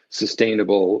with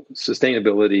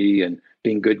sustainability and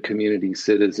being good community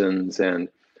citizens and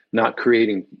not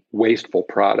creating wasteful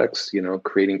products,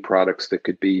 creating products that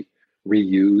could be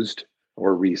reused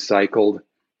or recycled,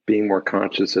 being more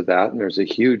conscious of that. And there's a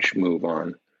huge move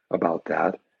on about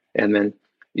that. And then,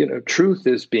 truth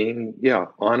is being,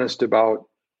 honest about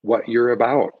what you're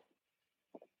about.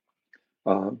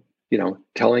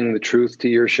 Telling the truth to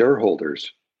your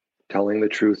shareholders, telling the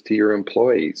truth to your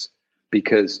employees,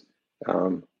 because,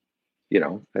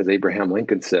 as Abraham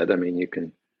Lincoln said, you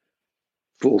can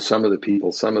fool some of the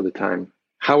people some of the time.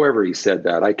 However he said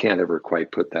that, I can't ever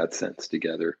quite put that sentence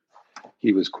together.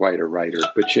 He was quite a writer,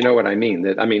 but you know what I mean?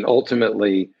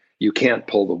 Ultimately, you can't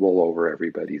pull the wool over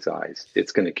everybody's eyes.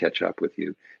 It's going to catch up with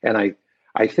you. And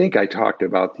I think I talked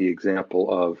about the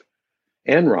example of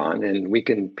Enron, and we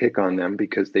can pick on them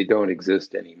because they don't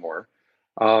exist anymore.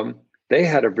 They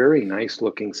had a very nice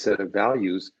looking set of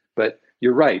values, but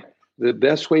you're right. The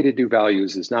best way to do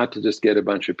values is not to just get a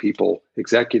bunch of people,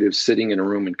 executives sitting in a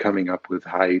room and coming up with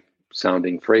high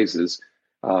sounding phrases.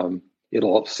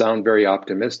 It'll sound very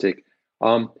optimistic.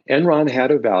 Enron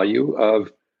had a value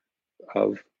of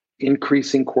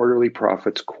increasing quarterly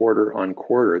profits quarter on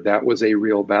quarter. That was a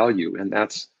real value, and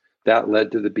that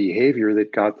led to the behavior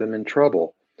that got them in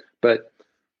trouble. But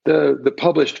the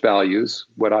published values,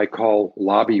 what I call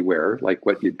lobbyware, like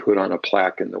what you'd put on a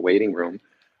plaque in the waiting room,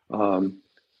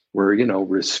 were,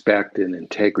 respect and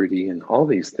integrity and all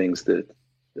these things that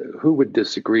who would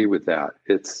disagree with that?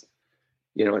 It's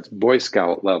Boy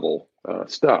Scout level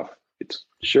stuff. It's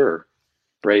sure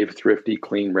brave, thrifty,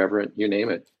 clean, reverent, you name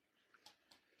it.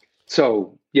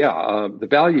 So the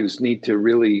values need to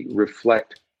really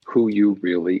reflect who you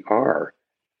really are.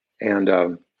 And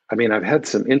I've had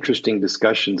some interesting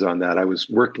discussions on that. I was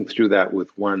working through that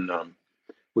with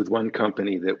one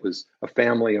company that was a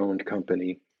family-owned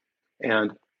company,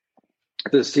 and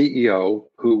the CEO,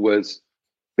 who was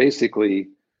basically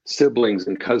siblings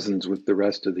and cousins with the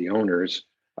rest of the owners,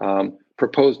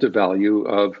 proposed a value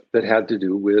that had to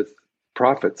do with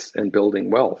profits and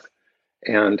building wealth.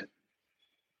 And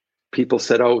people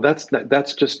said, "Oh,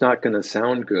 that's just not going to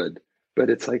sound good." But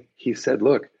it's like he said,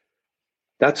 "Look,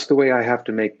 that's the way I have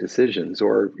to make decisions,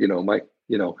 or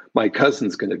my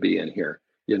cousin's going to be in here,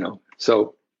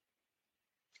 So,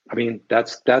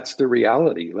 that's the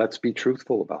reality. Let's be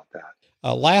truthful about that."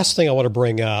 Last thing I want to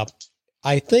bring up,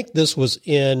 I think this was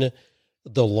in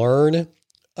the Learn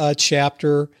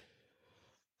chapter,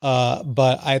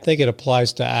 but I think it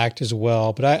applies to ACT as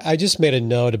well. But I just made a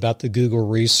note about the Google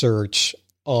research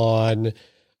on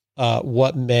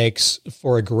what makes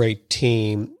for a great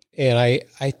team. And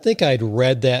I think I'd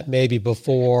read that maybe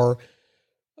before,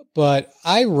 but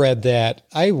I read that.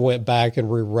 I went back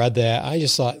and reread that. I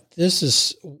just thought,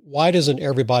 why doesn't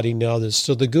everybody know this?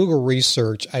 So the Google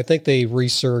research, I think they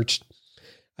researched,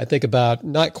 about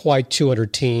not quite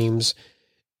 200 teams.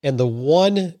 And the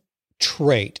one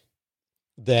trait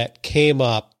that came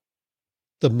up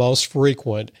the most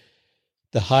frequent,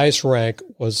 the highest rank,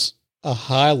 was a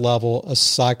high level of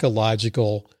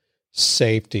psychological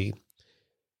safety.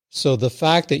 So the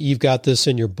fact that you've got this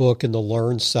in your book in the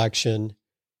Learn section,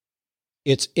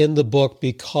 it's in the book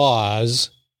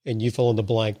because, and you fill in the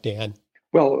blank, Dan.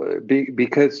 Well,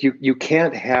 because you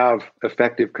can't have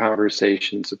effective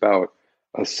conversations about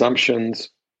assumptions,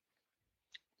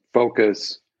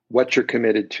 focus, what you're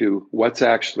committed to, what's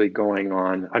actually going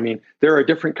on. There are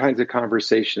different kinds of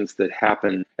conversations that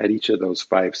happen at each of those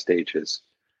 5 stages,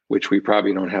 which we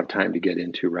probably don't have time to get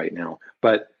into right now.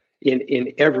 But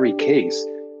in every case,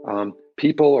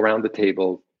 people around the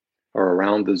table or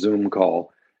around the Zoom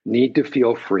call need to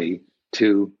feel free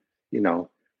to,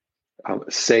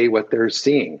 say what they're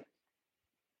seeing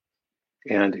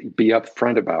and be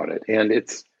upfront about it. And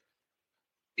it's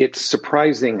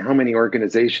surprising how many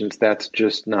organizations that's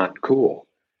just not cool.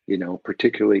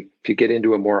 Particularly if you get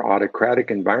into a more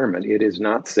autocratic environment, it is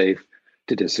not safe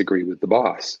to disagree with the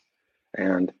boss.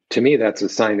 And to me, that's a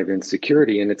sign of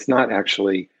insecurity, and it's not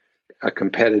actually a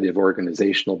competitive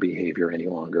organizational behavior any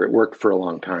longer. It worked for a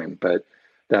long time, but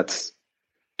that's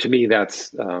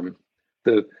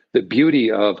the beauty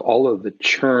of all of the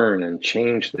churn and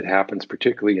change that happens,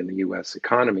 particularly in the U.S.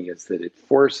 economy, is that it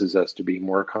forces us to be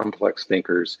more complex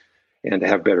thinkers and to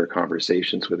have better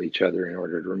conversations with each other in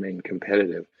order to remain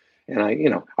competitive. And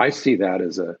I see that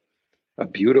as a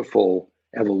beautiful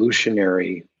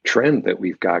evolutionary trend that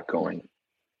we've got going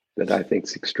that I think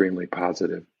is extremely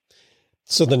positive.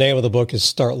 So the name of the book is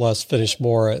Start Less, Finish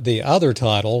More. The other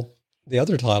title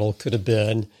could have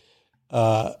been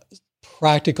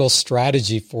Practical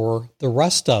Strategy for the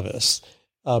Rest of Us,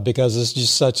 because this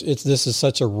is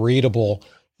such a readable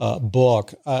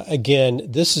book. Again,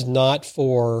 this is not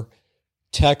for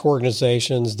tech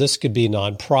organizations. This could be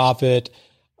nonprofit.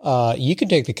 You can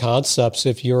take the concepts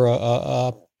if you're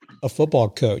a football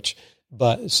coach,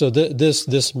 but so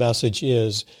this message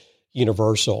is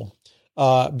universal.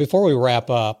 Before we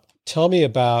wrap up, tell me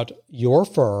about your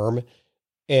firm,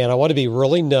 and I want to be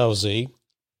really nosy.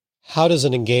 How does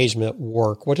an engagement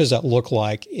work? What does that look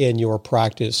like in your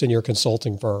practice, in your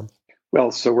consulting firm?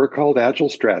 Well, so we're called Agile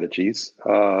Strategies.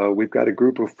 We've got a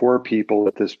group of 4 people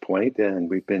at this point, and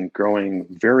we've been growing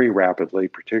very rapidly,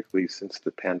 particularly since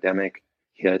the pandemic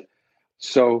hit.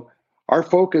 So our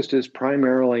focus is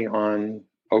primarily on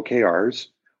OKRs.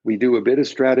 We do a bit of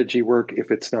strategy work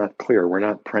if it's not clear. We're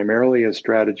not primarily a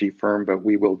strategy firm, but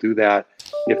we will do that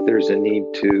if there's a need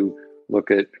to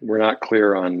we're not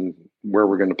clear on where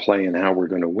we're going to play and how we're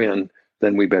going to win,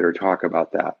 then we better talk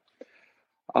about that.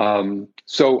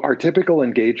 So our typical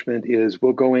engagement is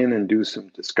we'll go in and do some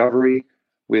discovery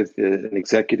with an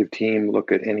executive team,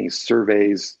 look at any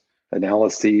surveys,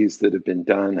 analyses that have been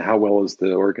done, how well is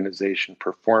the organization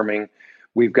performing.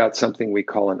 We've got something we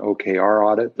call an OKR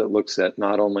audit that looks at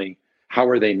not only how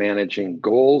are they managing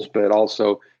goals, but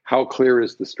also how clear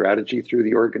is the strategy through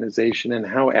the organization and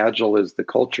how agile is the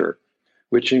culture,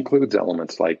 which includes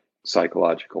elements like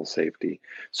psychological safety.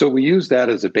 So we use that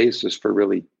as a basis for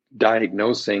really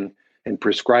diagnosing and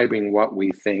prescribing what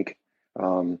we think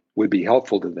would be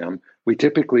helpful to them. We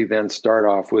typically then start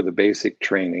off with a basic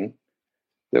training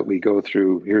that we go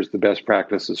through. Here's the best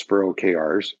practices for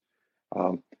OKRs.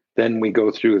 Then we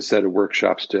go through a set of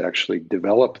workshops to actually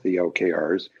develop the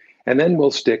OKRs. And then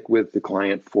we'll stick with the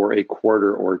client for a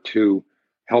quarter or two,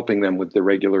 helping them with the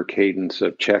regular cadence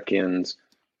of check-ins,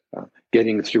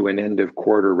 getting through an end of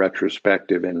quarter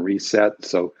retrospective and reset.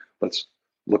 So let's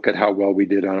look at how well we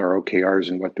did on our OKRs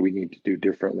and what do we need to do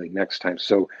differently next time.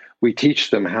 So we teach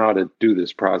them how to do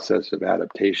this process of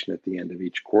adaptation at the end of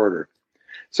each quarter.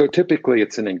 So typically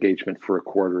it's an engagement for a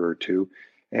quarter or two.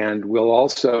 And we'll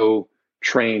also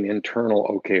train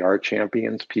internal OKR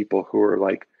champions, people who are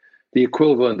like the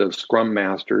equivalent of Scrum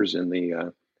Masters in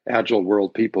the Agile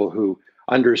world, people who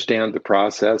understand the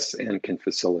process and can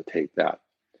facilitate that.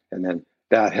 And then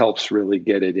that helps really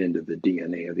get it into the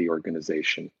DNA of the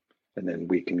organization. And then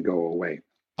we can go away.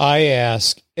 I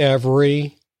ask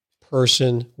every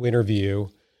person we interview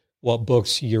what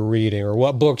books you're reading or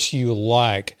what books you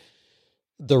like.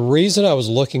 The reason I was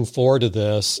looking forward to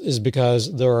this is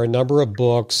because there are a number of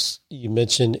books you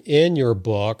mentioned in your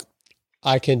book.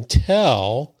 I can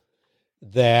tell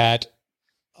that,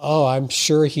 I'm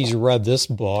sure he's read this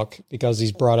book because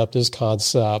he's brought up this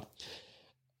concept.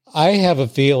 I have a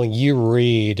feeling you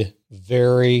read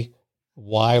very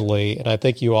widely, and I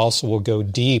think you also will go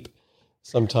deep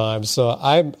sometimes. So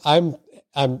I'm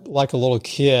like a little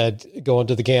kid going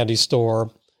to the candy store.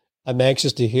 I'm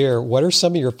anxious to hear, what are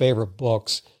some of your favorite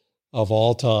books of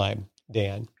all time,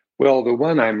 Dan? Well, the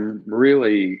one I'm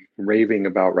really raving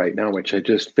about right now, which I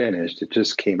just finished, it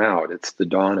just came out. It's The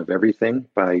Dawn of Everything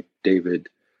by David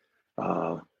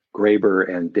Graeber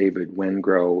and David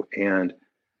Wengrow. And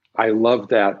I love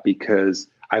that because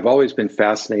I've always been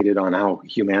fascinated on how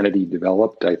humanity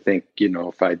developed. I think,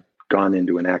 if I'd gone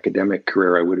into an academic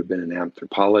career, I would have been an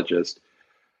anthropologist.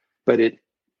 But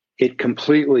it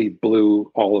completely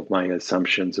blew all of my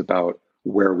assumptions about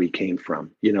where we came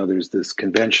from. There's this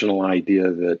conventional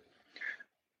idea that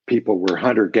people were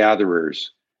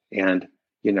hunter-gatherers and,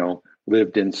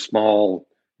 lived in small,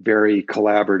 very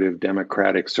collaborative,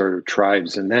 democratic sort of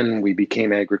tribes. And then we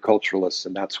became agriculturalists,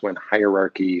 and that's when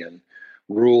hierarchy and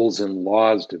rules and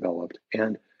laws developed.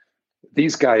 And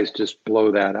these guys just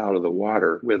blow that out of the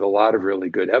water with a lot of really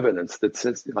good evidence that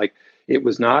says, like, it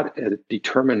was not a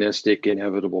deterministic,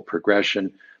 inevitable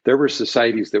progression. There were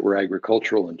societies that were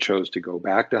agricultural and chose to go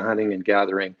back to hunting and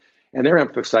gathering. And they're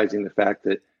emphasizing the fact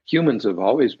that humans have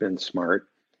always been smart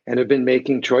and have been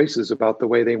making choices about the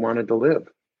way they wanted to live.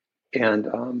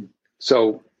 And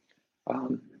so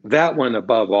that one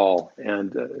above all,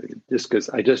 and just because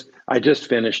I just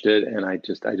finished it, and I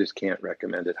just can't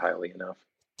recommend it highly enough.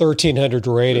 1,300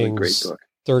 ratings. Really great book.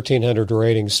 1,300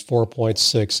 ratings,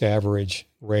 4.6 average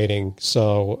rating.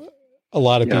 So a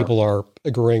lot of people are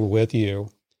agreeing with you.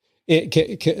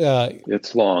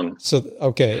 It's long. So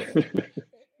okay.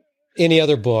 Any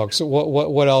other books?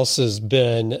 What else has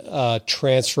been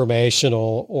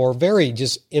transformational or very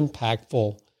just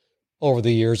impactful over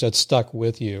the years that stuck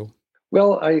with you?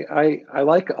 Well, I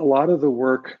like a lot of the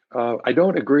work. I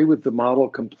don't agree with the model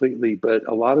completely, but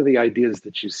a lot of the ideas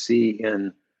that you see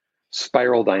in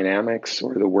spiral dynamics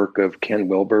or the work of Ken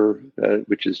Wilber,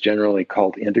 which is generally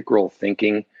called integral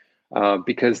thinking,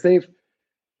 because they've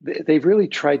really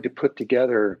tried to put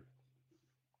together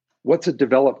what's a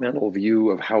developmental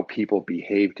view of how people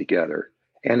behave together,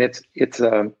 and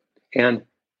and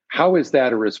how is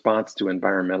that a response to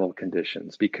environmental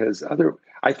conditions? Because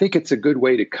I think it's a good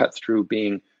way to cut through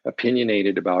being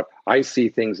opinionated about, I see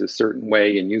things a certain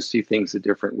way and you see things a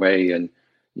different way, and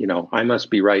I must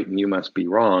be right and you must be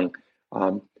wrong.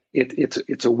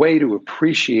 It's a way to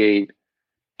appreciate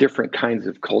different kinds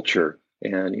of culture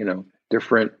and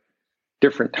different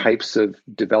types of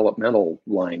developmental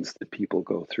lines that people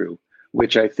go through,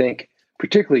 which I think,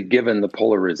 particularly given the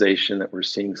polarization that we're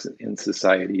seeing in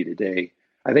society today,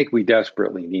 I think we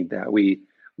desperately need that. We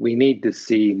need to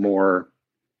see more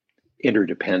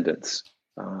interdependence.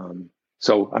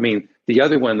 So, I mean, the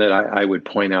other one that I would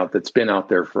point out that's been out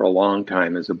there for a long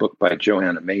time is a book by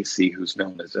Joanna Macy, who's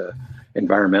known as an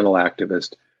environmental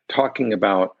activist, talking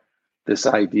about this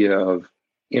idea of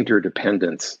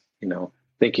interdependence,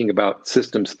 thinking about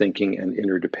systems thinking and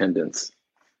interdependence.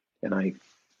 And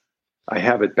I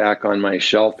have it back on my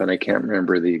shelf, and I can't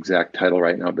remember the exact title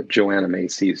right now, but Joanna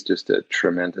Macy is just a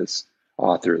tremendous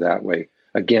author that way.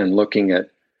 Again, looking at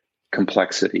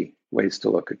complexity, ways to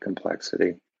look at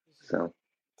complexity. So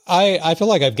I feel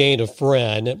like I've gained a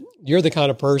friend. You're the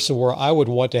kind of person where I would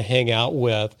want to hang out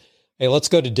with. Hey, let's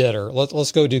go to dinner.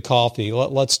 Let's go do coffee.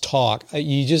 Let's talk.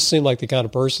 You just seem like the kind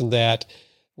of person that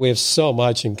we have so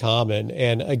much in common.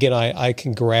 And again, I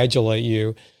congratulate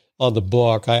you on the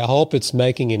book. I hope it's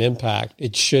making an impact.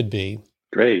 It should be.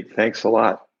 Great. Thanks a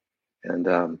lot.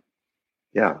 And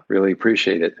really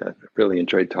appreciate it. I really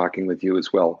enjoyed talking with you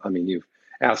as well. I mean, you've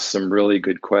asked some really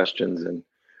good questions and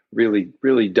really,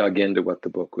 really dug into what the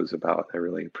book was about. I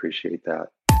really appreciate that.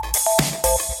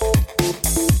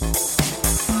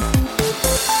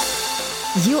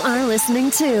 You are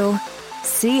listening to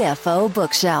CFO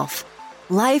Bookshelf,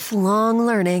 lifelong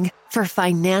learning for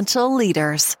financial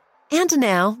leaders. And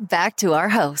now back to our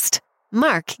host,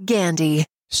 Mark Gandy.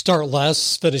 Start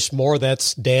less, finish more.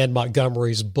 That's Dan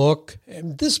Montgomery's book.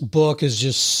 And this book is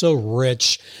just so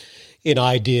rich in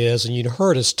ideas. And you'd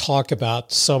heard us talk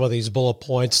about some of these bullet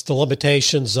points, the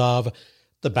limitations of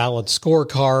the balanced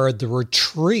scorecard, the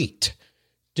retreat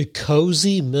to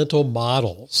cozy mental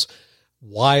models,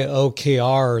 why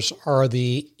OKRs are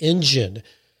the engine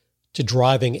to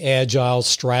driving agile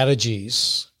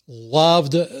strategies.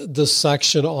 Loved the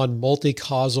section on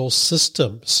multi-causal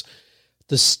systems,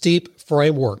 the STEEP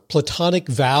framework, Platonic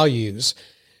values,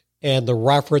 and the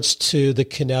reference to the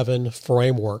Cynefin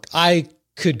framework. I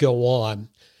could go on.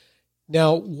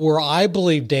 Now, where I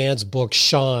believe Dan's book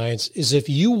shines is if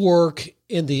you work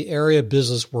in the area of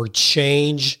business where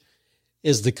change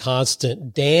is the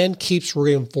constant. Dan keeps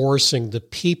reinforcing the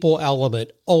people element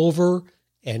over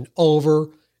and over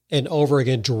and over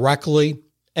again, directly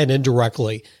and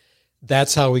indirectly.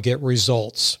 That's how we get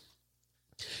results.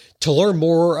 To learn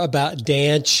more about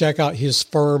Dan, check out his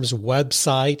firm's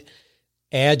website,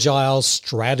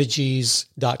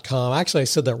 agilestrategies.com. Actually, I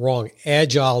said that wrong,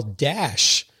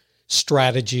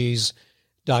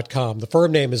 agile-strategies.com. The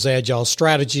firm name is Agile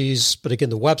Strategies, but again,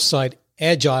 the website,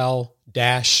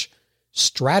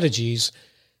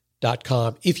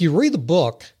 agile-strategies.com. If you read the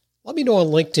book, let me know on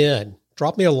LinkedIn.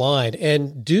 Drop me a line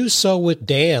and do so with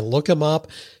Dan. Look him up,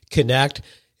 connect,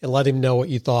 and let him know what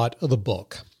you thought of the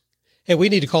book. Hey, we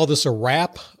need to call this a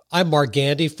wrap. I'm Mark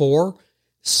Gandy for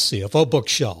CFO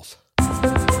Bookshelf.